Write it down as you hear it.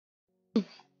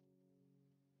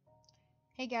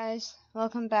Hey guys,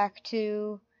 welcome back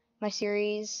to my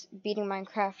series, Beating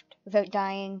Minecraft Without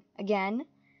Dying Again.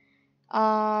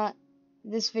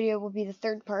 This video will be the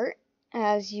third part,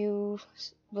 as you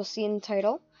will see in the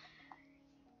title.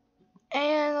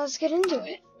 And let's get into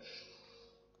it.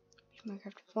 Minecraft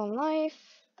with One Life.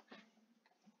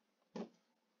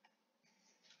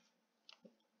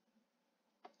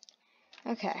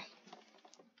 Okay.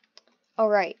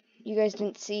 Alright, you guys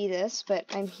didn't see this, but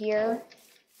I'm here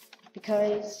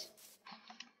because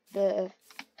the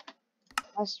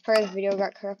last part of the video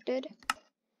got corrupted.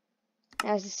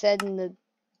 As I said in the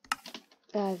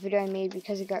video I made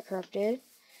because it got corrupted,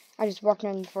 I just walked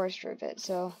around the forest for a bit,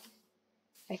 so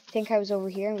I think I was over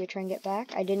here. I'm gonna try and get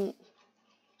back. I didn't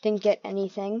get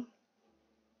anything.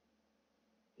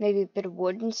 Maybe a bit of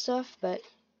wood and stuff, but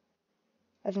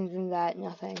other than that,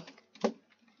 nothing.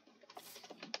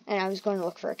 And I was going to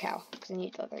look for a cow, because I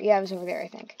need leather. Yeah, I was over there, I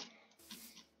think.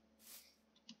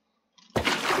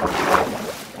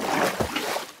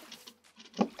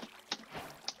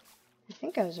 I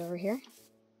think I was over here.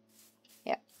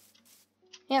 Yeah.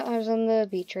 Yeah, I was on the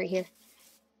beach right here.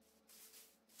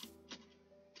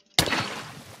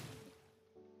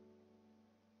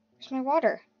 Where's my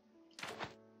water?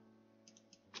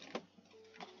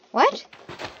 What?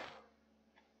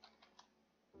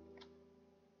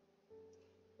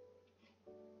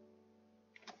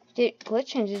 Did it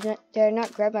glitch and did I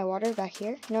not grab my water back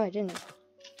here? No, I didn't.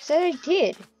 I said I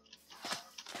did.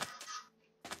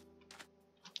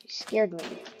 You scared me,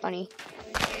 funny.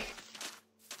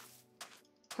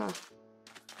 Huh.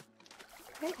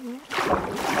 I think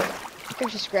I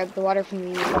just grabbed the water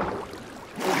from the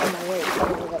my way,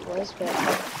 whatever that was, but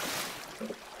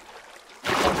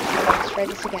let's try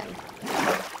this again.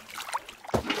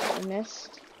 I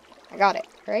missed. I got it,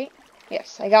 right?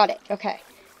 Yes, I got it. Okay.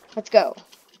 Let's go.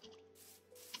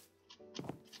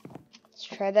 Let's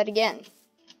try that again.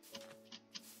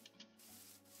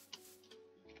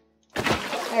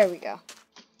 There we go.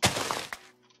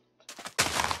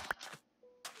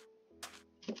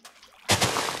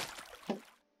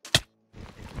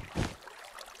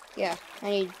 Yeah, I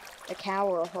need a cow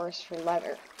or a horse for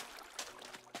leather.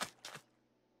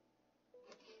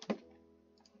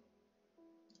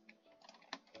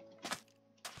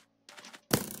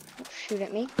 Don't shoot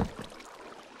at me.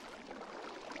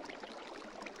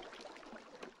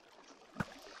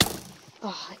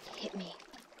 Oh, it hit me.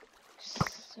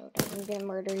 So dumb. I'm gonna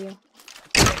murder you.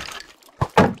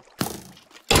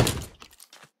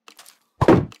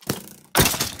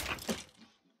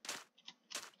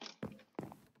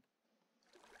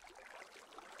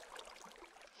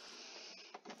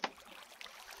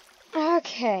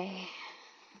 Okay.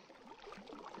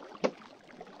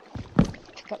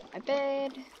 Pick up my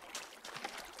bed.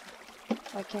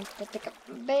 Why can't I pick up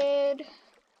my bed?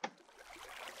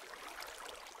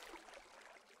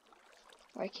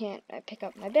 Why can't I pick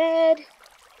up my bed?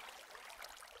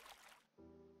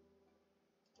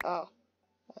 Oh,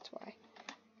 that's why.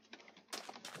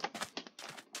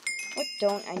 What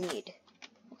don't I need?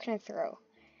 What can I throw?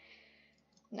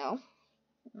 No.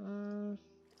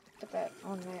 Put that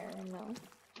on there. No.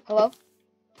 Hello?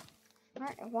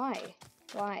 Why?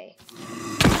 Why?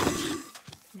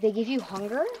 They give you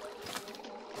hunger?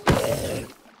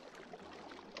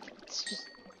 It's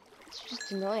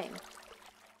just annoying.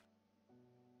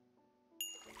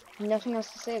 Nothing else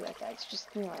to say about that. It's just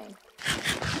annoying.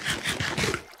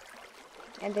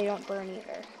 And they don't burn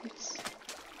either.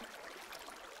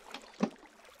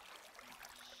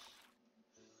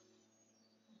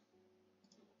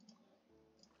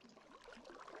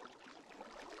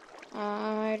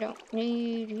 I don't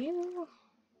need you.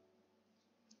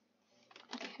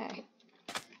 Okay.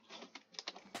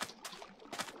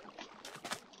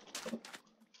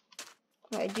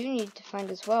 What I do need to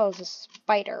find as well is a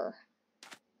spider.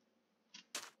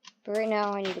 But right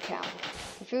now I need a cow.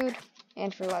 For food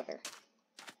and for leather.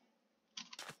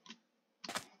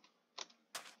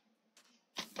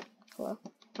 Hello?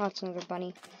 Oh, it's another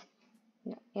bunny.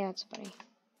 No, yeah, it's a bunny.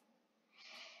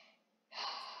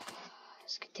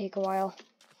 This could take a while.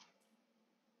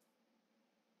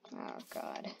 Oh,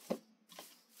 God.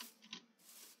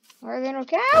 Why are there no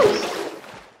cows?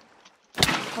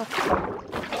 Oh.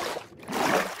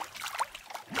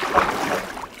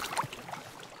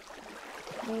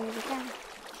 I need a cow.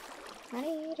 I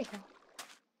need a cow.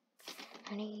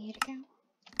 I need a cow.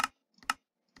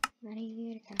 I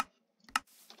need a cow.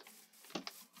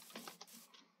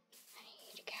 I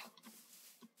need a cow.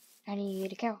 I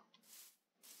need a cow.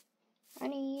 I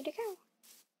need a cow.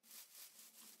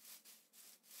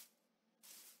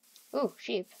 Ooh,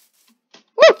 sheep.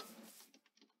 Woo!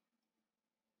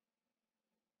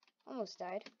 Almost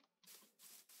died.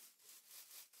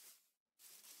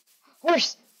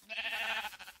 Horse!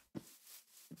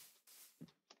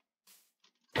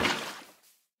 Oh,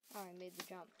 I made the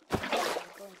jump. I was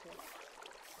going to.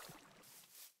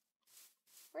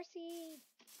 Horsey!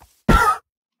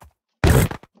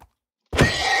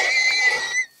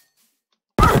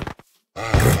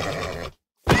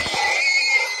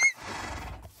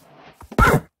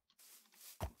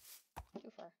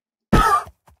 Too far.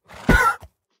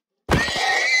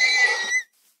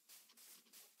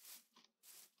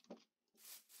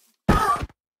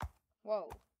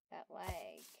 Whoa, that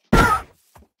lag.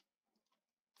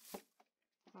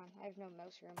 Come on, I have no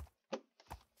mouse room.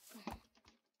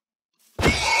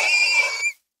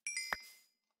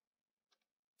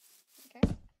 Okay.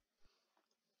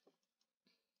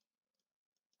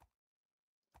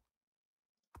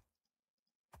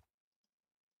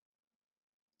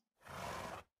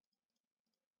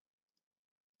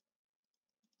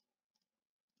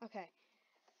 Okay.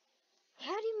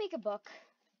 How do you make a book?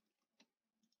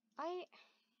 I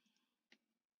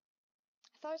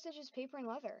thought it said just paper and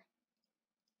leather.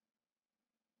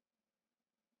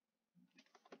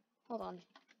 Hold on.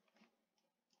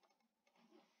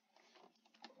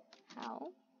 How do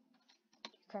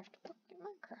you craft a book in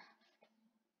Minecraft?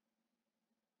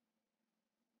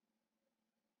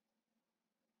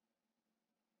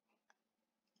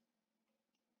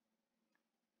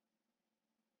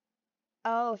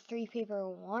 Oh, 3 paper,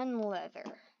 1 leather.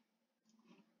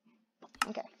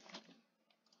 Okay.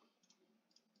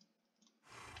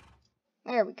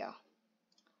 There we go.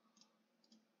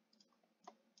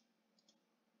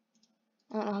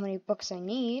 I don't know how many books I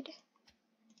need.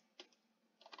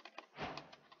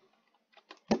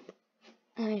 I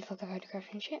need to look up how to craft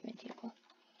an enchantment table.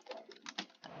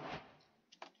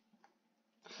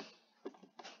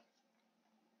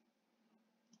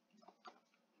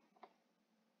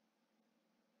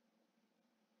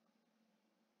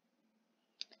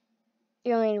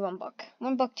 You only need 1 book.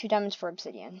 1 book, 2 diamonds for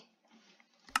obsidian.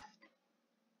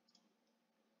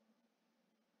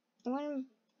 1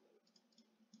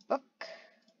 book,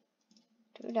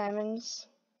 2 diamonds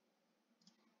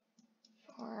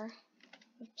for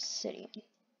obsidian.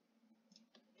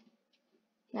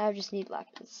 Now I just need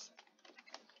lapis.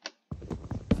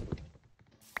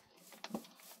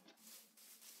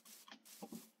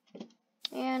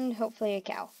 And hopefully a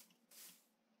cow.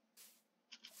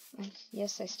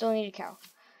 Yes, I still need a cow.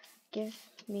 Give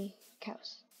me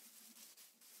cows.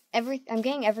 I'm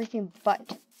getting everything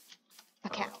but a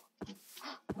cow.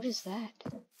 What is that?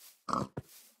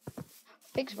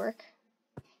 Pigs work.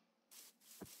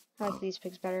 I like these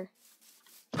pigs better.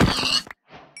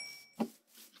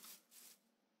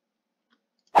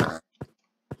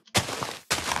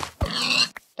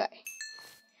 Die.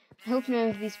 I hope none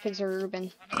of these pigs are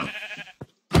Reuben.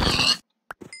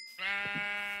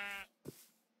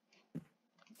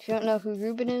 If you don't know who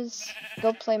Reuben is,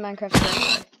 go play Minecraft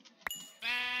Story.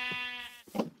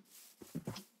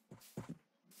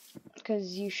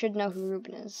 Because you should know who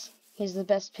Reuben is. He's the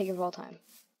best pig of all time.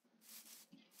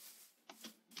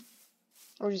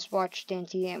 Or just watch Dan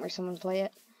TM or someone play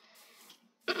it.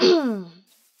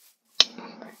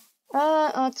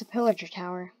 Oh, it's a pillager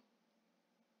tower.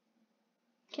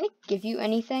 Can it give you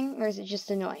anything, or is it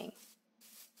just annoying?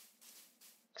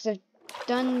 Because I've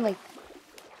done, like,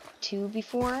 2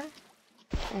 before,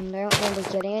 and I don't remember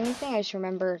getting anything, I just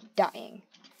remember dying.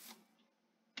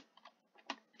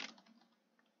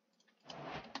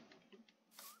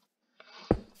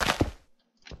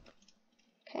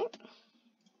 Okay.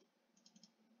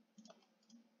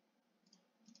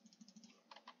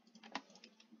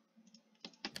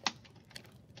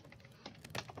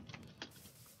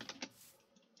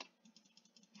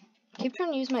 I keep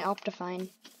trying to use my Optifine,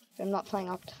 but I'm not playing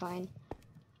Optifine.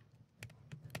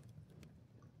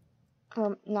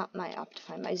 Or, not my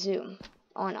Optifine, my Zoom.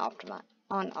 On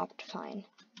Optifine.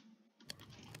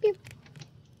 Beep.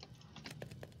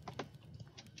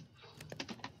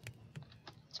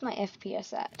 What's my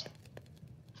FPS at?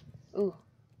 Ooh,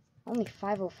 only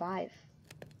 505.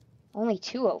 Only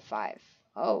 205.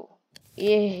 Oh,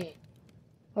 yeah.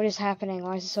 What is happening?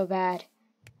 Why is it so bad?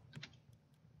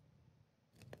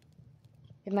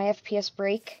 Did my FPS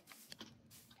break?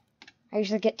 I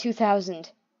usually get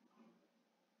 2,000.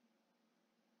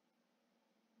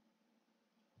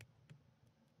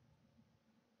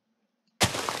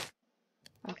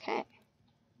 Okay.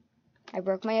 I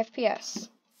broke my FPS.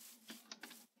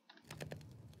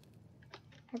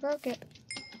 I broke it.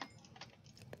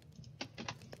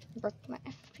 I broke my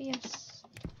FPS.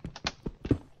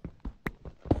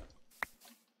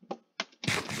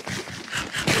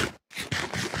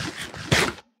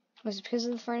 Was it because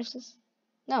of the furnaces?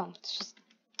 No, it's just...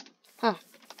 Huh.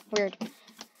 Weird.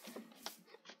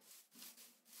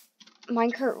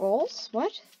 Minecart rolls?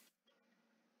 What?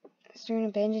 Is there an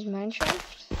abandoned mineshaft?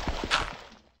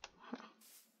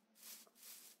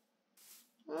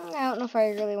 I don't know if I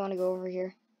really want to go over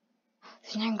here.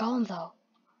 There's an iron golem, though.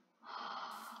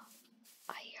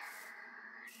 Iron.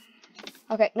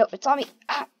 Okay, no, it's on me.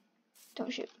 Ah!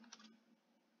 Don't shoot.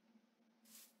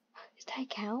 Is that a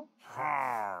cow?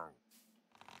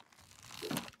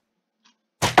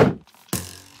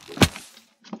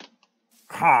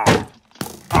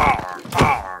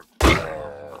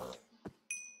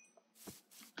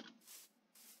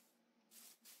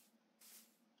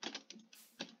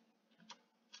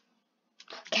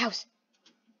 Cows.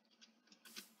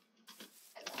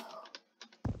 Hello.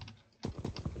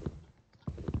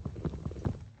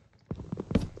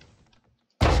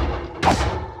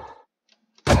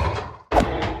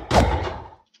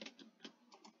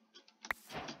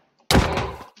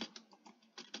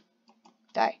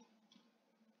 Die.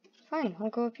 Fine, I'll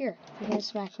go up here. You can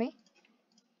smack me.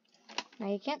 Now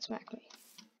you can't smack me.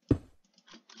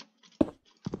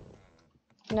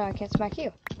 No, I can't smack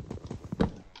you.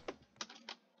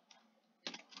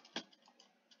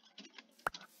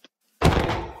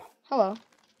 Hello.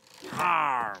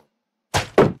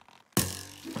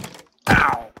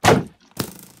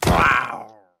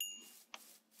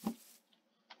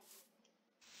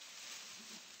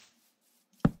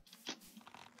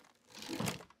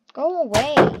 Go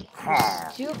away, you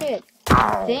stupid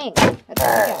thing. That's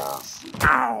ridiculous.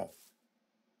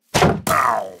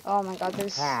 Oh my god,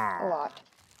 there's a lot.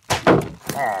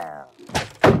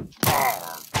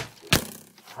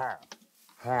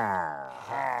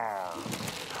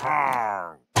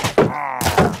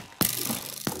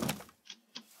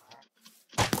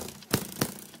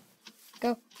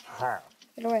 Go.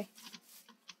 Get away.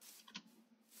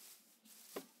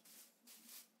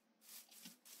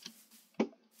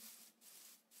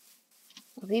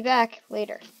 I'll be back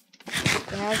later.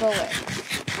 For now, go away.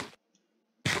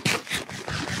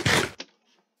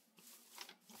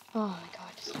 Oh my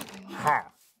god, it's not going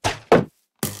on.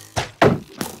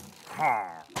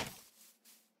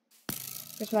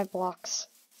 Where's my blocks?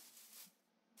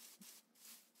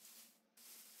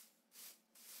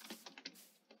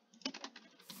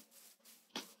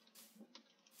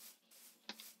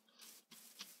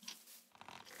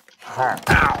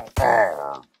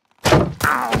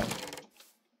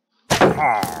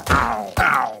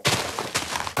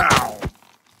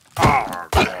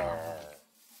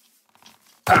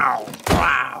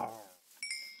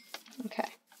 Okay.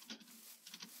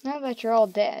 Now that you're all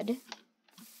dead,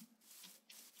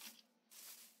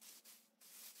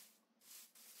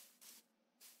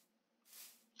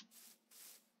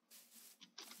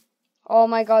 oh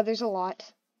my god, there's a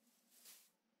lot.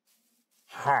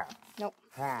 Nope.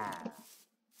 I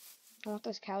want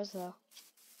those cows though.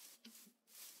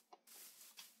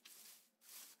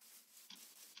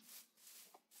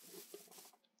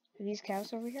 Are these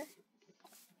cows over here?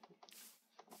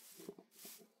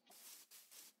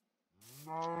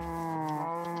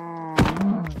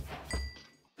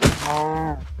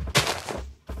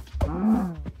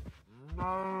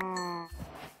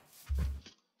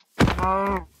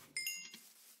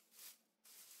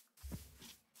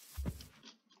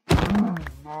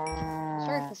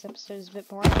 Sorry if this episode is a bit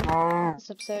boring. This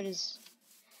episode is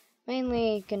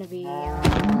mainly gonna be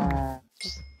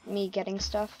just me getting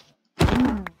stuff.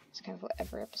 It's kind of what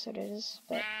every episode is,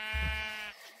 but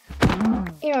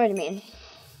you know what I mean.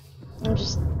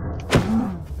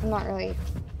 I'm not really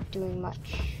doing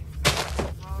much.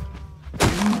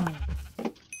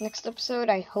 Next episode,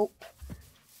 I hope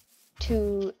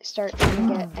to start trying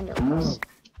to get ender pearls.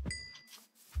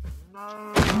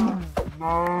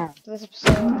 For this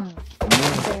episode, I'm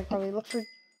gonna probably look for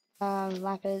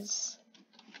lapis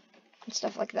and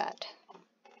stuff like that.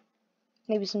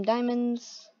 Maybe some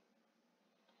diamonds.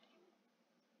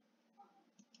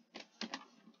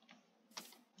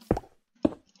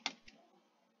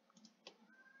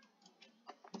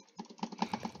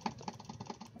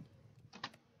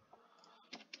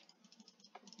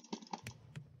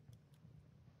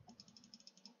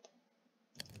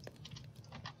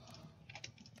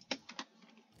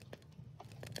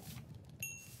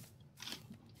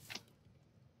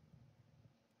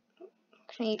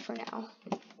 Can I eat for now?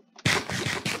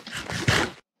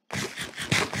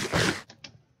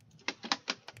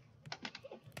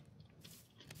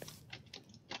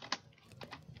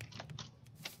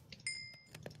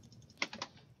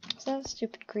 Is that a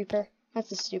stupid creeper?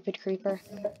 That's a stupid creeper.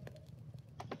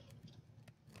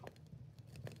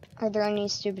 Are there any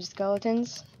stupid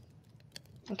skeletons?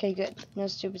 Okay, good. No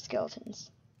stupid skeletons.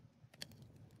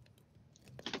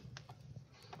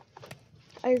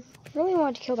 I really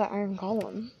wanted to kill that iron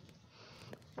golem.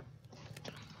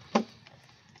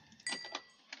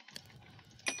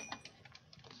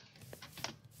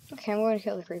 Okay, I'm going to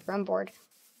kill the creeper. I'm bored.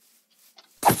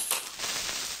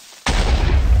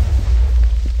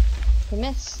 I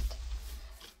missed.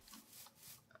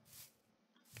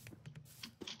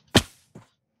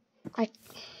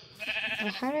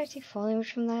 How did I take fall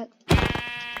damage from that?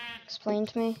 Explain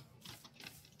to me.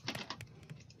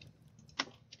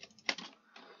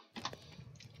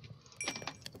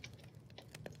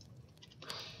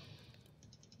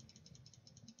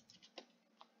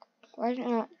 Why did I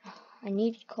not? I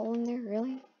needed coal in there,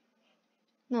 really?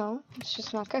 No, it's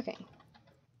just not cooking.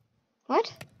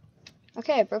 What?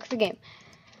 Okay, I broke the game.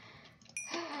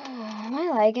 Am I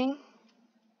lagging?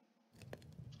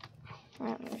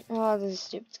 Oh, this is a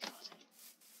stupid skeleton.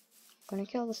 I'm gonna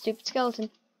kill the stupid skeleton.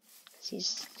 Because he's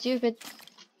stupid.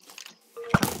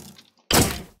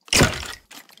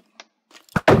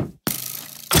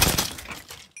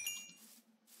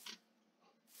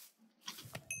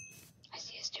 I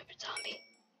see a stupid zombie.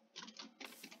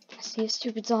 I see a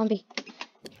stupid zombie.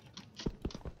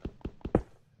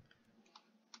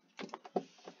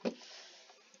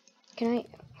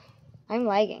 I'm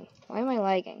lagging. Why am I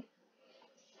lagging?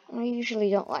 I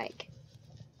usually don't lag.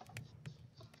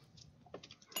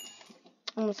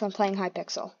 Unless I'm playing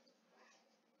Hypixel.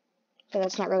 But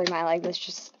that's not really my lag, that's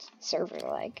just server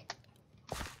lag.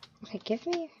 Okay, give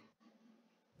me...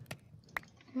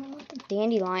 I want the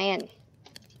dandelion.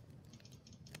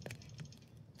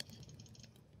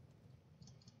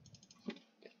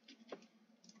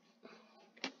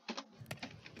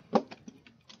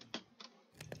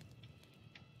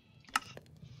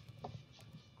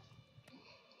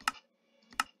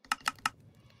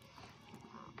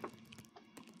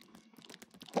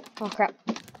 Oh crap.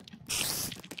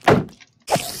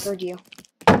 Heard you.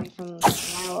 From a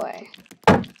mile away.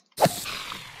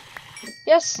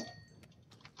 Yes!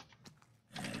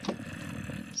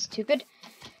 Stupid.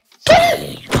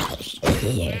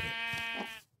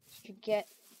 Forget.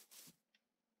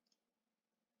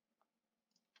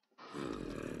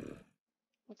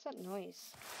 What's that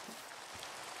noise?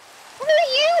 What are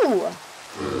you?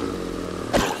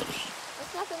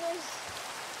 That's not the noise.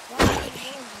 That's not the noise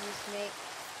you used to make.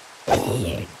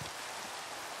 Running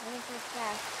so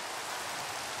fast.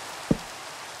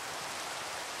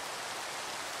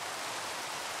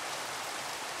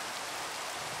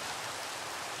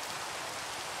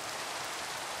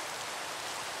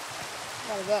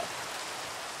 Gotta go.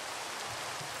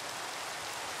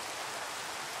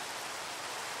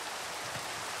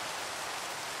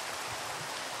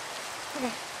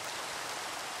 Okay.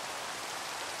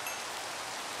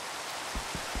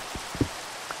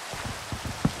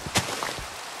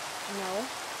 No.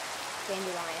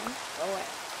 Dandelion. Go away.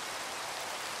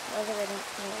 Other I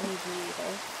don't need you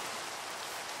either.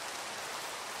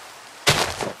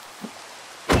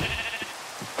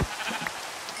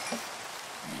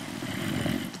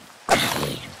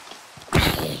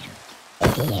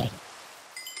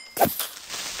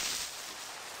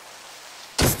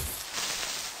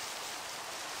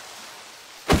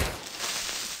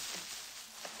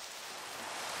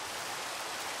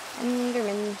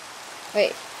 Enderman.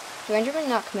 Wait, do Endermen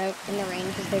not come out in the rain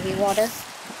because they need water?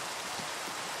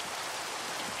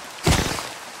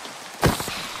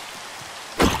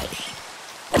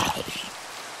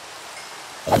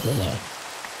 I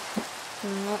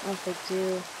don't know if they do.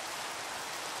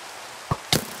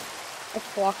 Let's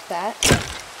block that.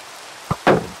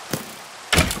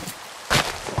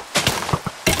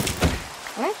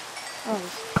 What? Oh,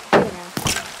 he's here now.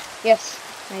 Yes,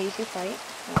 now you can fight.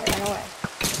 And run away.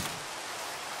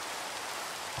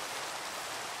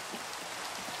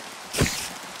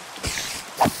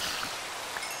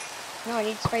 No, I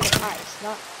need spider eyes,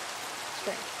 not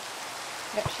string.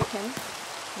 Gotta shoot him.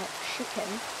 No, shoot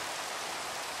him.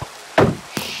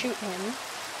 Shoot him.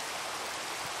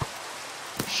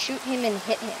 Shoot him and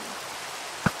hit him.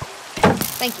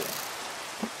 Thank you.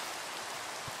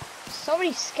 So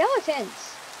many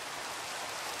skeletons!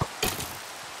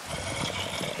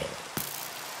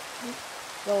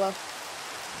 YOLO.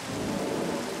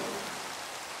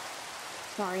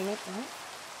 Sorry, Nick, what?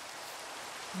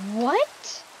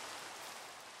 What?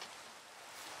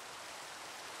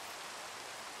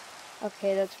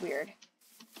 Okay, that's weird.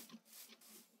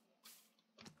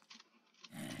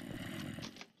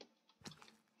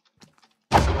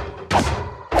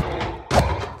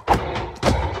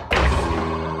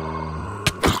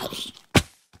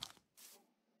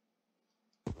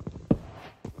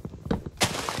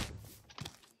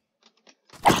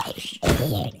 No,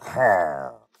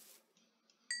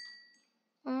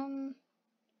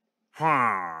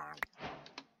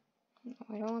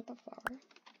 I don't want the flower.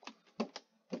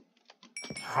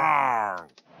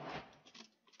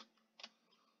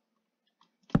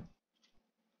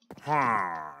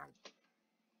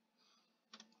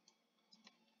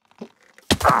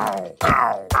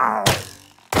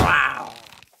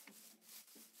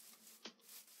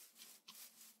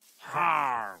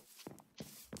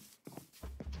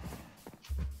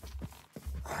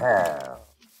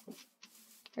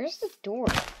 Where's the door?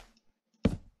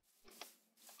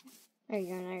 There you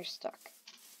go, now you're stuck.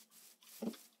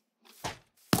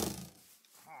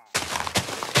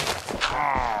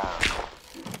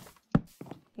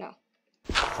 No.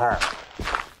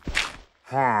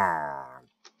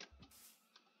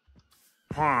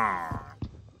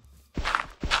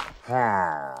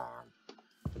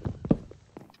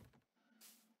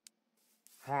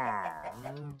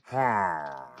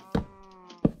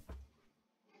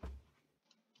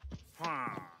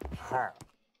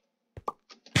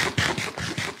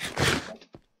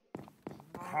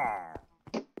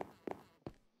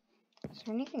 Is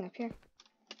there anything up here?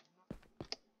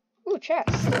 Ooh,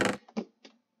 chest.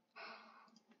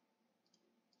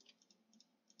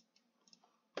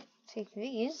 Take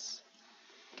these.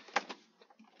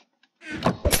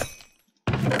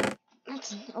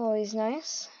 That's always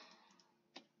nice.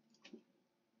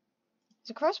 Is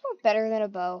a crossbow better than a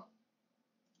bow?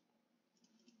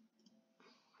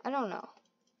 I don't know.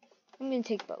 I'm gonna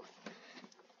take both.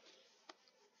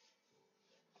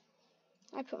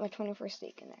 I put my 21st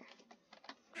steak in there.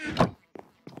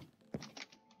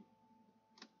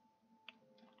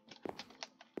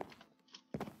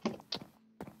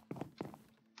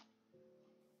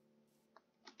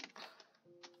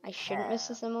 I shouldn't miss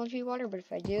this MLG water, but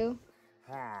if I do,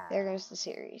 there goes the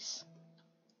series.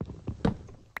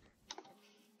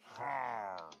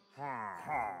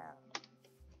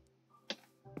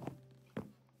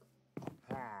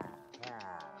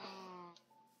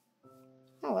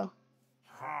 Oh well.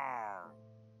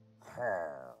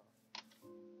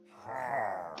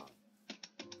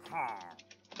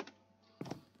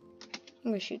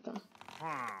 I'm gonna shoot them.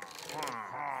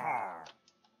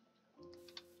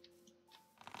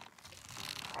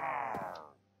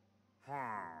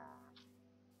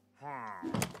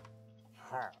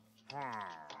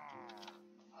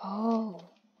 Oh,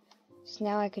 so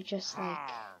now I could just like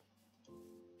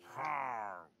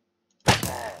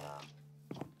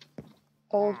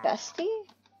old Bestie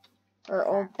or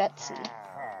old Betsy.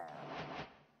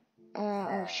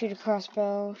 Oh, shoot a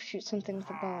crossbow, shoot something with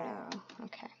a bow and arrow.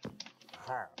 Okay.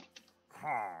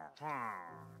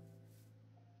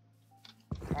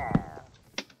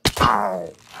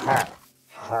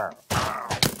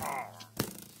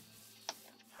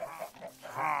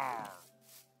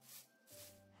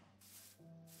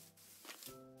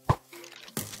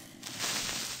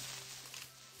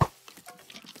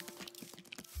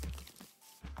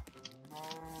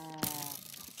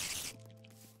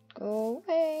 Go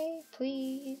away,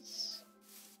 please.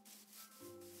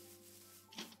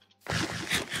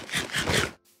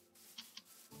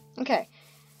 Okay.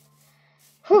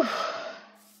 Whew.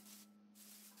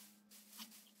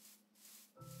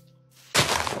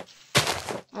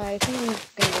 I think I'm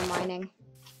gonna go mining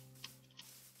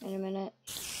in a minute.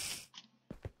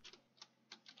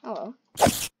 Hello.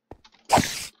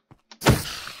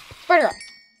 Spider eye!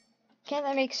 Can't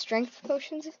I make strength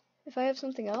potions if I have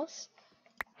something else?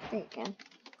 I think it can.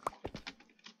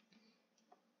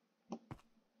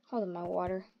 Hold on my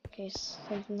water in case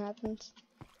something happens.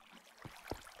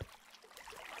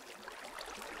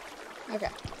 Okay.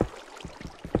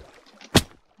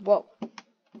 Whoa.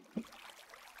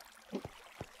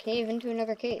 Cave into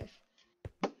another cave.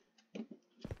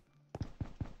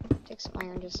 Take some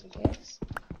iron just in case.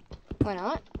 Why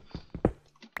not?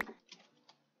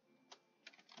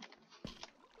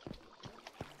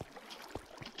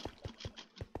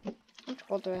 How much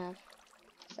gold do I have?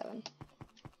 7.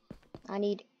 I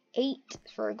need 8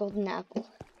 for a golden apple.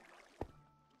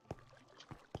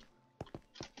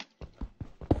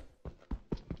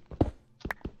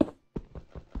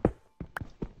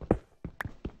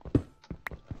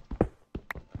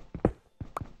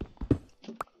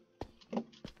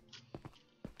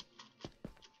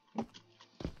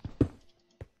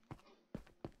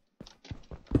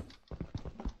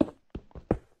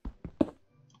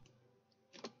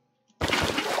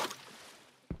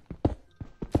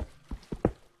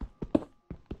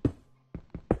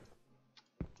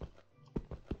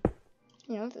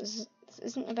 You know, this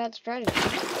isn't a bad strategy.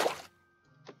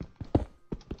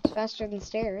 It's faster than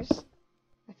stairs,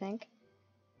 I think.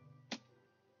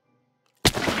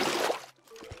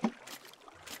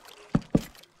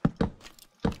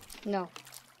 No.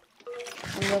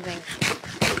 I'm living.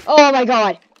 Oh my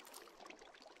god!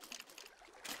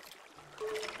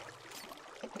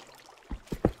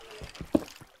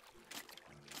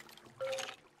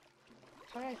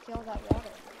 How did I feel that water?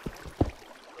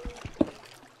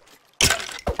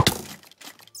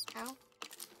 Ow.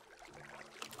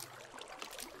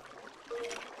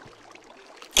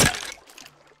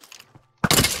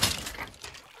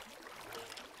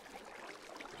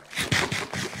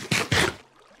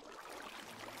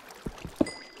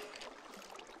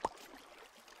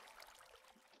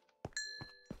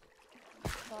 I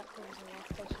thought there was a lot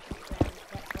closer to the ground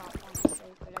that drop,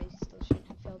 honestly, but I still shouldn't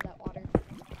have filled that water.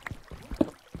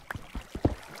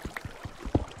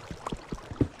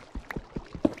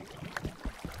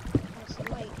 There's some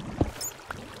light.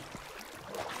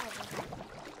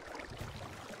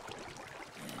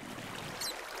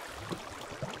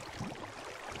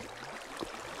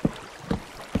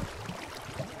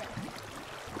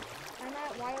 I'm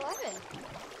at Y11.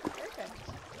 Perfect.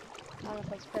 I don't know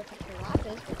if it's perfect for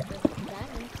lapis, but it's perfect for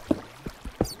diamonds.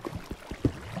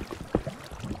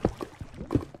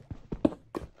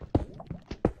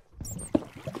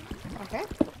 Okay,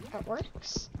 that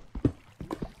works.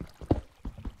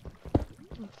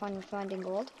 I'm fine with finding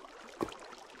gold.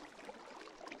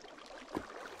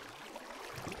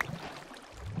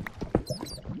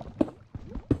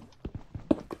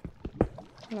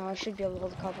 No, I should be able to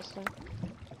hold the cobblestone.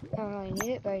 I don't really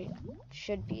need it, but I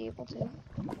should be able to.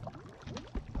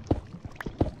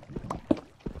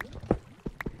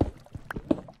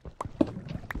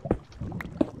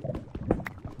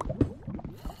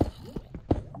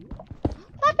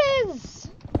 Lapis!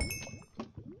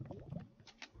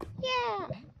 Yeah!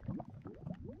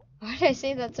 Why did I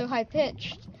say that so high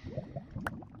pitched?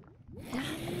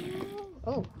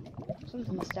 Oh,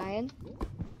 something's dying.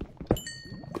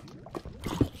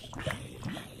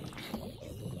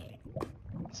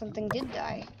 Something did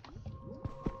die.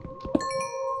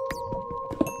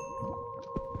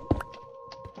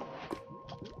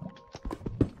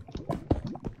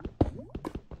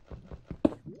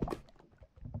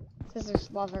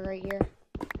 There's lava right here.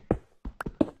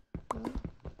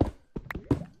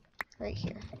 Right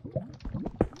here.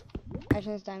 I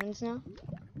turn diamonds now.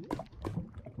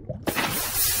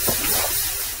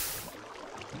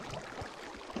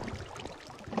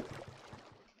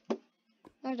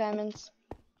 No diamonds.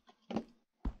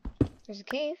 There's a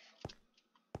cave.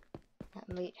 That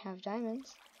might have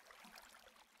diamonds.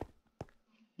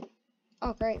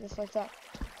 Oh great, this lights up.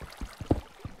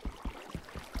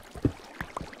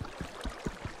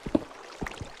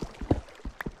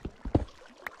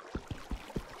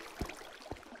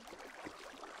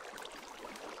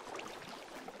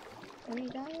 Any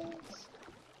diamonds?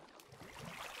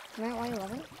 I'm at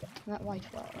Y11? I'm at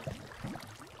Y12.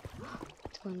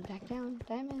 It's going back down.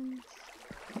 Diamonds.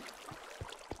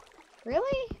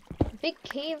 Really? Big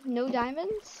cave, no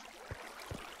diamonds?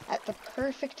 At the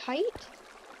perfect height?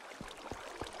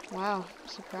 Wow, I'm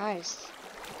surprised.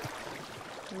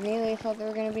 Really thought there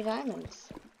were gonna be diamonds.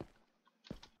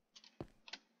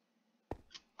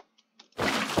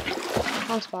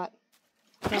 Wrong spot.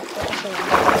 No, that's the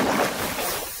wrong.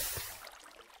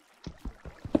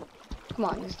 Come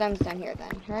on, there's diamonds down here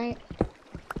then, right?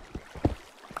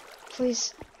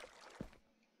 Please.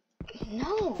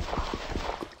 No!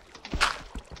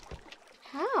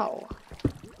 How?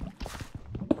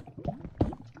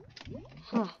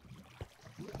 Huh.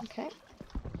 Okay.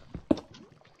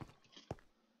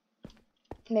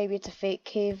 Maybe it's a fake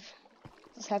cave.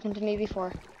 This happened to me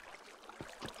before.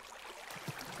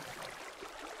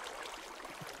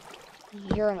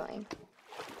 You're annoying.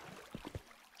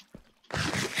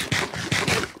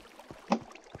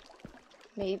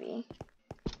 Maybe.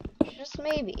 Just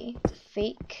maybe. It's a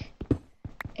fake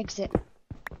exit.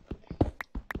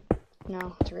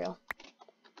 No, it's real.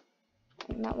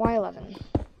 I'm at Y11.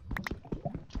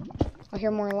 I'll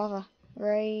hear more lava.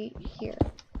 Right here.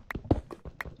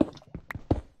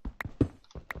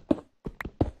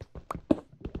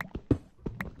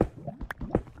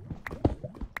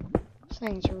 This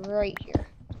thing's right here.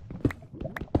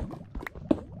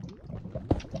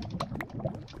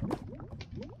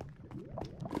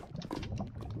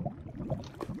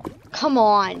 Come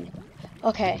on!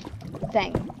 Okay,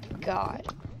 thank God.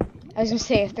 I was gonna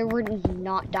say, if there were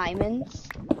not diamonds,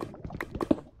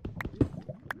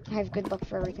 I have good luck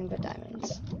for everything but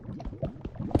diamonds.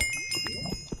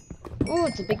 Ooh,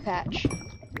 it's a big patch.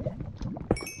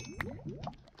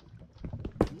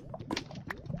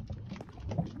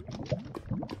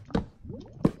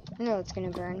 I know it's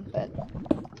gonna burn, but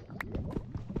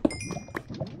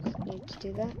I need to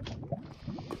do that.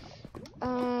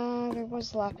 There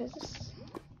was lapis.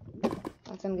 I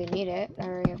think I'm gonna need it. I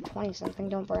already have 20 something.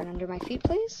 Don't burn under my feet,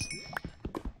 please.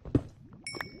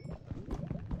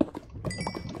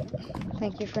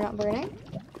 Thank you for not burning.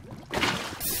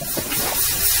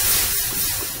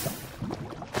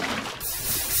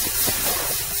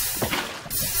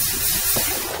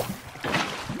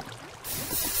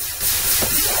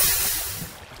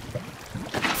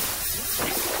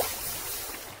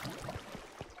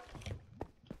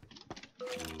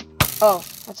 Oh,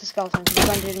 that's a skeleton. He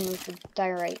blended in with the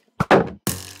diorite.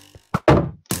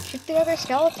 Shoot the other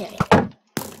skeleton.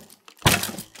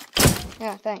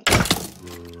 Yeah, thanks.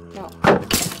 No.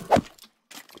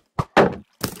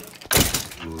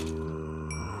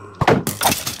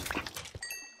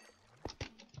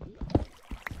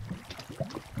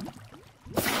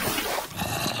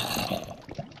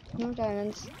 No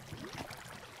diamonds.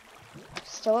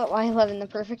 Still at Y11, the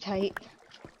perfect height.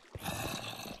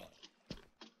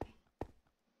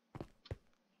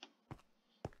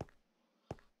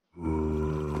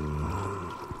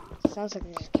 Sounds like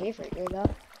there's a cave right here, though.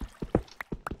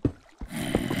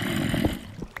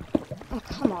 Oh,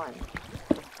 come on.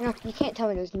 You can't tell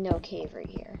me there's no cave right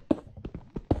here.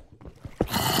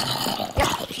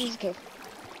 Yep, there's a cave.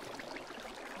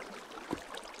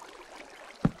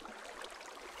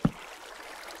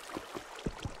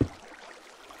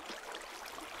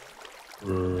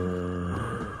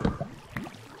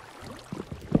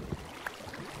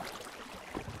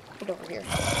 Get over here.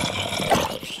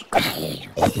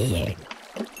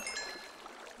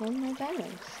 Oh, no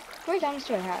diamonds. How many diamonds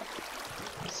do I have?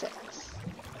 6.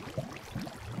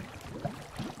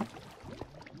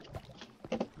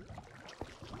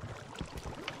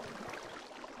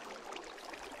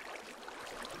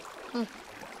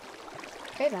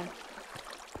 Okay then.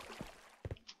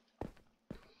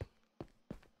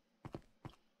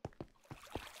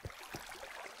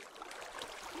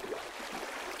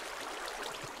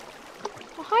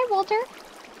 Oh, hi, Walter.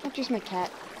 Oh, just my cat.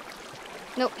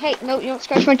 No, hey, no, you don't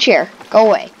scratch my chair. Go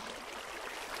away.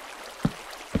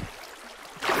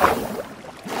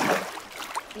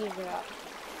 Ease it up.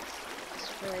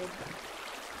 Destroyed.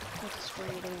 Not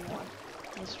destroyed anymore.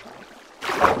 Let's try.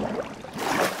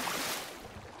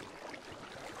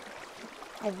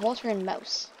 I have Walter and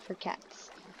Mouse for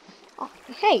cats. Oh,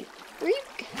 hey, were you?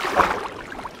 I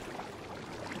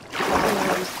don't know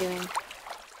what he's doing.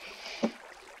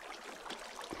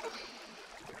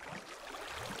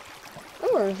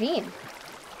 Ooh, a ravine.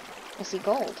 I see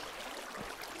gold.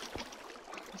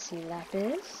 I see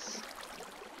lapis.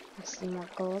 I see more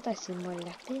gold. I see more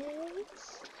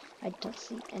lapis. I don't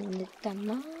see any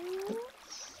diamonds.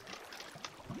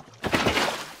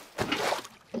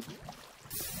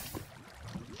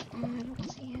 I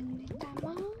don't see any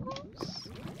diamonds.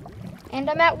 And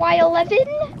I'm at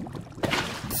Y11.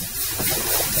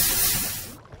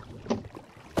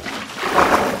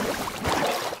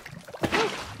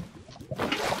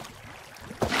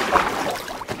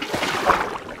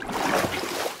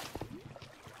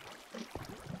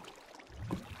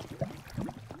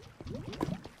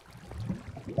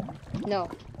 No,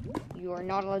 you are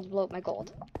not allowed to blow up my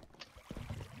gold.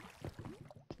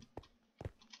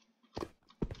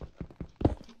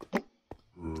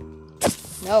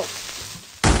 No.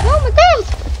 No, my gold!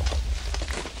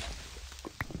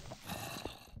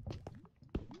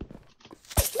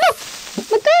 No!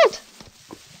 My gold!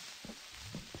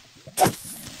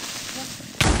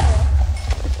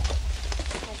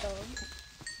 My gold.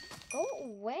 Go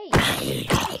away.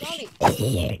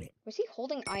 Zombie. Was he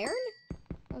holding iron?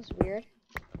 That was weird.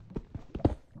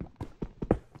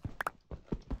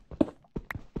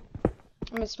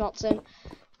 I'm gonna smelt soon.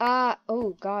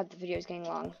 Oh god, the video is getting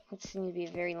long. It's going to be a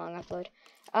very long upload.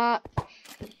 But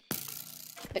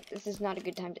this is not a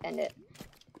good time to end it.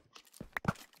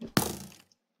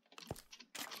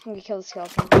 I'm gonna kill the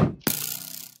skeleton.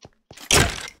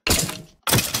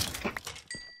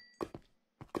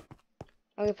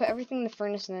 I'm gonna put everything in the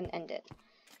furnace and then end it.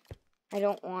 I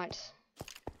don't want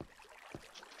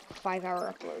a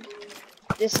 5-hour upload.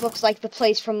 This looks like the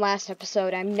place from last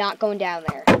episode. I'm not going down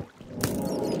there.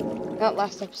 Not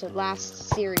last episode, last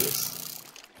series.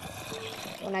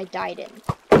 When I died in.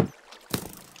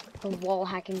 The wall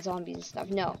hacking zombies and stuff.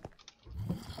 No.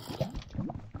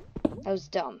 That was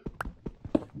dumb.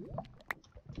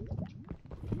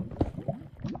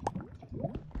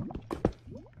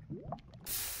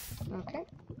 Okay.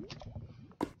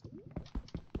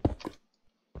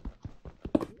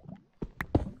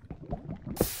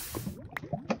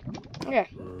 Okay.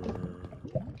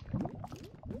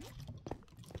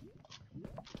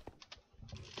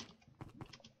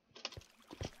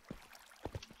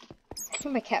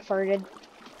 think my cat farted.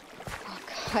 Oh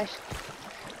gosh.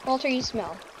 Walter, you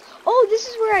smell. Oh, this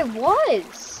is where I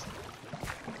was!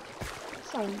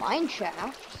 It's a mine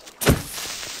shaft.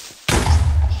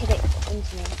 Hit it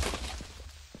into me.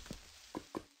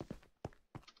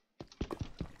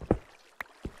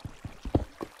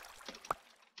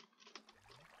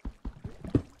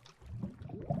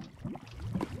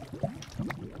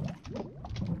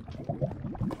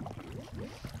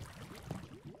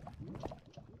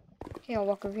 Okay, I'll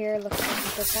walk over here, look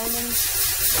for diamonds.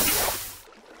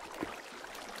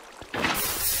 I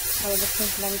will look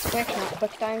for diamonds quick, not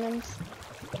quick diamonds.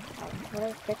 Oh, what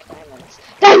are quick diamonds?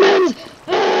 Diamonds!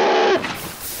 Ah!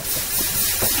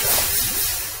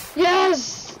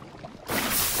 Yes!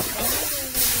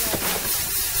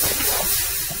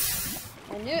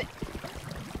 I knew it!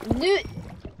 I knew it!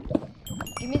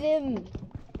 Give me them!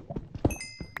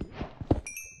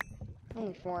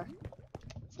 Only 4.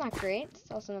 It's not great.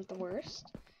 It's also not the worst.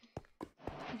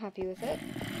 I'm happy with it.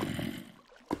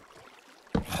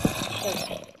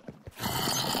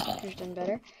 Could have done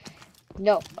better.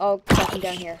 No. Oh, crap, I'm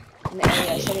down here. In the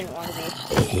area I said I didn't want to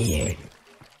be.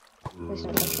 Please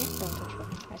don't touch me. Don't touch me.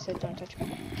 I said don't touch me.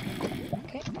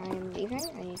 Okay, I am leaving.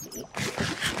 I need to eat.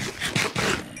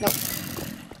 Nope.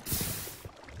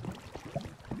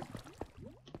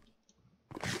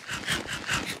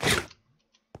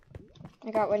 I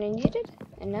got what I needed,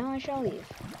 and now I shall leave.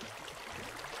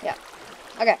 Yeah.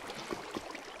 Okay.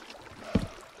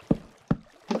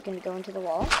 I'm gonna go into the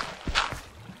wall.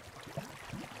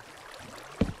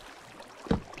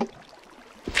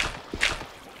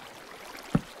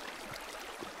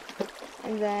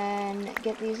 And then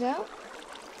get these out.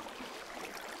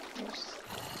 Just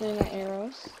do my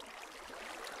arrows.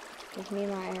 Give me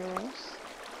my arrows.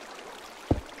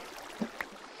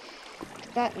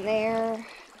 Put that in there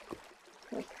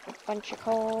with a bunch of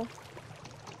coal.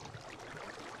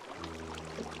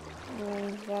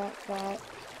 And that.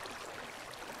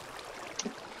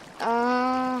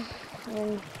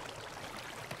 And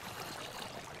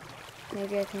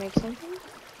maybe I can make something.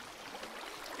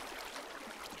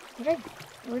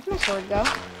 Where'd my sword go?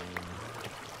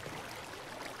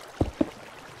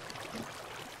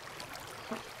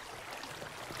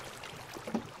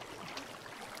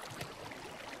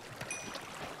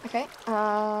 Okay,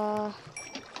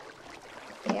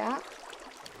 yeah.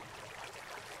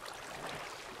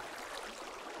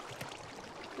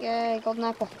 Yay, golden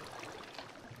apple.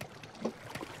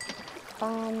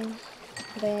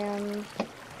 Bam.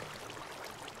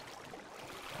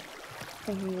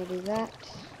 I'm gonna do that.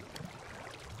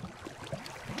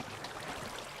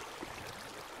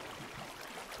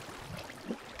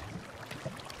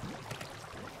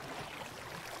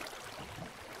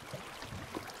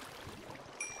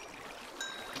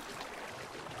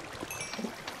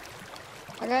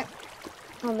 Okay,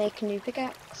 I'll make a new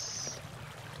pickaxe,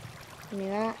 a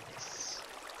new axe,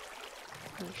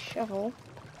 a new shovel.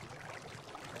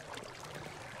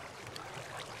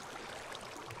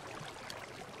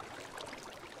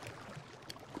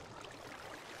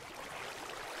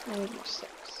 I need more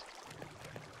 6.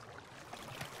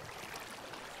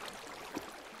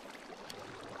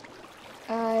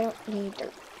 I don't need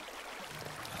dirt.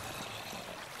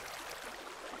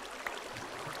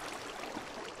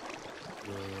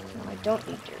 No, I don't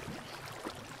need dirt.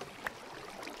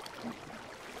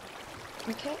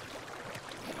 Okay.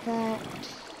 That.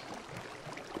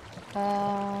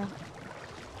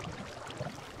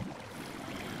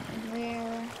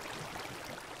 There.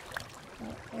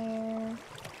 There.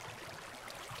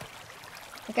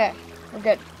 Okay, we're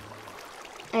good.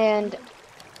 And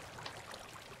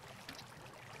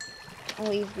I'll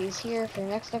leave these here for the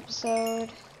next episode.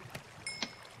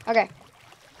 Okay.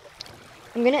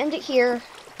 I'm gonna end it here.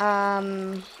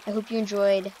 I hope you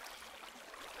enjoyed.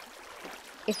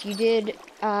 If you did,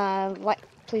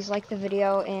 please like the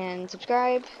video and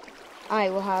subscribe. I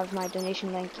will have my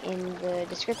donation link in the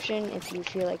description if you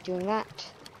feel like doing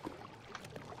that.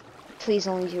 Please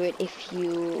only do it if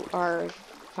you are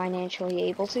financially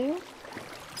able to.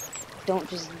 Don't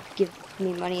just give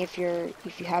me money if you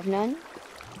have none.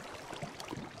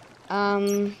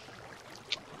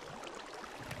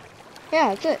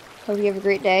 Yeah, that's it. Hope you have a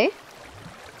great day.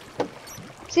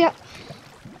 See ya.